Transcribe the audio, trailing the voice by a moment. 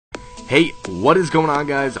Hey, what is going on,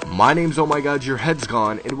 guys? My name's Oh My God, Your Head's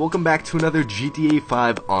Gone, and welcome back to another GTA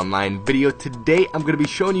 5 online video. Today, I'm going to be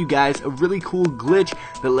showing you guys a really cool glitch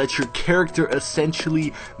that lets your character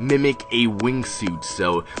essentially mimic a wingsuit.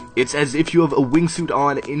 So, it's as if you have a wingsuit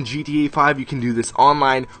on in GTA 5. You can do this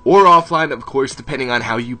online or offline, of course, depending on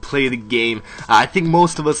how you play the game. I think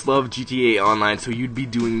most of us love GTA Online, so you'd be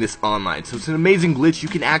doing this online. So, it's an amazing glitch. You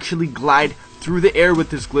can actually glide through the air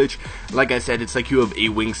with this glitch. Like I said, it's like you have a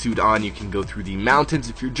wingsuit on. You can go through the mountains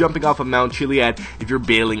if you're jumping off of Mount Chiliad, if you're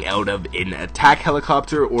bailing out of an attack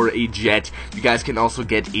helicopter or a jet. You guys can also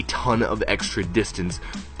get a ton of extra distance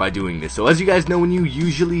by doing this. So as you guys know, when you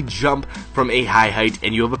usually jump from a high height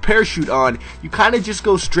and you have a parachute on, you kind of just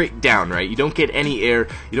go straight down, right? You don't get any air,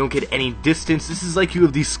 you don't get any distance. This is like you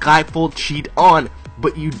have the skyfall cheat on,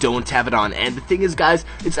 but you don't have it on. And the thing is, guys,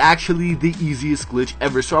 it's actually the easiest glitch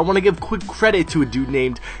ever. So I want to give quick credit to a dude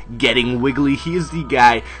named Getting Wiggly. He is the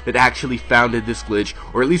guy that actually founded this glitch,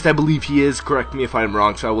 or at least I believe he is. Correct me if I'm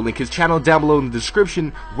wrong. So I will link his channel down below in the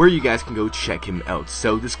description where you guys can go check him out.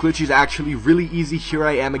 So this glitch is actually really easy. Here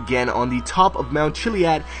I am again on the top of Mount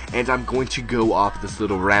Chiliad, and I'm going to go off this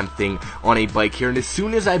little ramp thing on a bike here. And as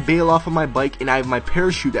soon as I bail off of my bike and I have my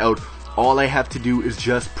parachute out, all I have to do is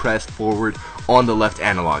just press forward on the left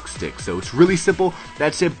analog stick. So it's really simple,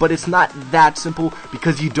 that's it, but it's not that simple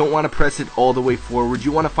because you don't want to press it all the way forward.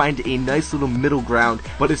 You want to find a nice little middle ground,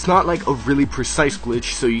 but it's not like a really precise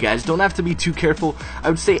glitch, so you guys don't have to be too careful. I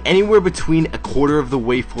would say anywhere between a quarter of the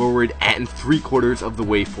way forward and 3/4 of the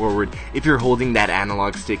way forward. If you're holding that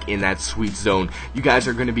analog stick in that sweet zone, you guys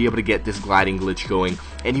are going to be able to get this gliding glitch going,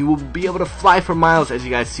 and you will be able to fly for miles. As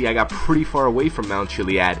you guys see, I got pretty far away from Mount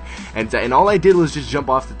Chiliad, and all I did was just jump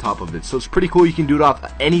off the top of it. So it's pretty cool. You can do it off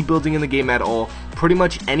any building in the game at all. Pretty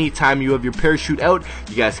much any time you have your parachute out,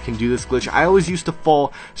 you guys can do this glitch. I always used to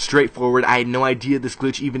fall straight forward. I had no idea this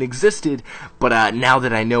glitch even existed, but now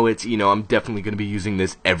that I know it, I'm definitely going to be using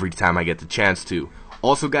this every time I get the chance to.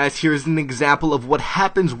 Also, guys, here's an example of what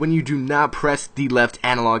happens when you do not press the left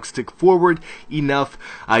analog stick forward enough.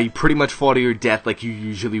 You pretty much fall to your death like you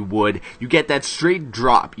usually would. You get that straight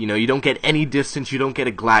drop, you don't get any distance, you don't get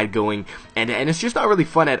a glide going, and it's just not really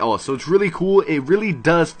fun at all. So it's really cool. It really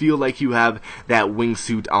does feel like you have that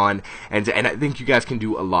wingsuit on, and I think you guys can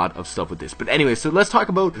do a lot of stuff with this. But anyway, so let's talk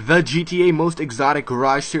about the GTA Most Exotic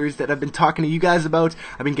Garage series that I've been talking to you guys about.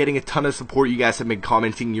 I've been getting a ton of support. You guys have been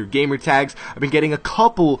commenting your gamer tags. I've been getting a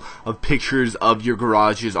couple of pictures of your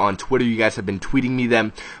garages on Twitter. You guys have been tweeting me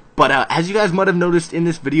them. But as you guys might have noticed in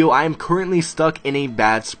this video, I am currently stuck in a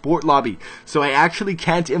bad sport lobby. So I actually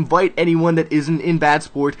can't invite anyone that isn't in bad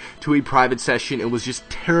sport to a private session. It was just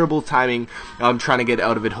terrible timing. I'm trying to get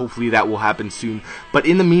out of it. Hopefully that will happen soon. But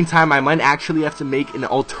in the meantime, I might actually have to make an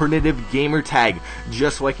alternative gamer tag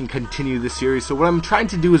just so I can continue the series. So what I'm trying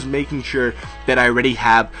to do is making sure that I already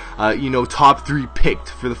have, top 3 picked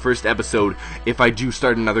for the first episode if I do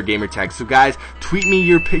start another gamer tag. So guys, tweet me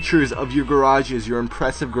your pictures of your garages, your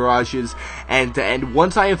impressive garages, and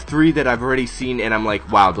once I have 3 that I've already seen and I'm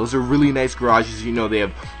like, wow, those are really nice garages, they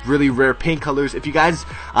have really rare paint colors. If you guys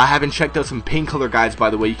haven't checked out some paint color guides, by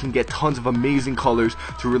the way, you can get tons of amazing colors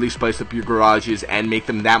to really spice up your garages and make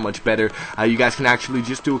them that much better. You guys can actually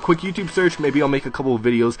just do a quick YouTube search. Maybe I'll make a couple of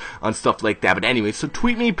videos on stuff like that. But anyway, so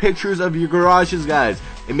tweet me pictures of your garages, guys.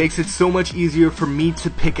 It makes it so much easier for me to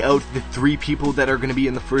pick out the 3 people that are going to be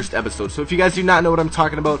in the first episode. So if you guys do not know what I'm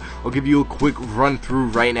talking about, I'll give you a quick run through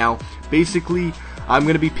right now. Basically, I'm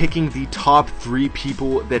going to be picking the top 3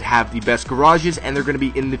 people that have the best garages, and they're going to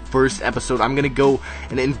be in the first episode. I'm going to go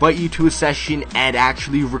and invite you to a session and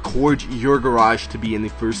actually record your garage to be in the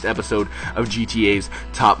first episode of GTA's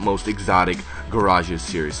Top Most Exotic Garages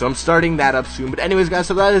series. So I'm starting that up soon. But anyways, guys,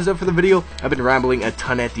 so that is it for the video. I've been rambling a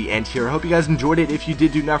ton at the end here. I hope you guys enjoyed it. If you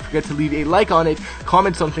did, do not forget to leave a like on it,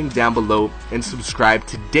 comment something down below, and subscribe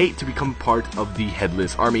today to become part of the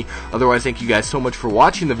Headless Army. Otherwise, thank you guys so much for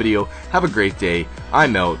watching the video. Have a great day.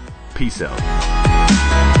 I'm out. Peace out.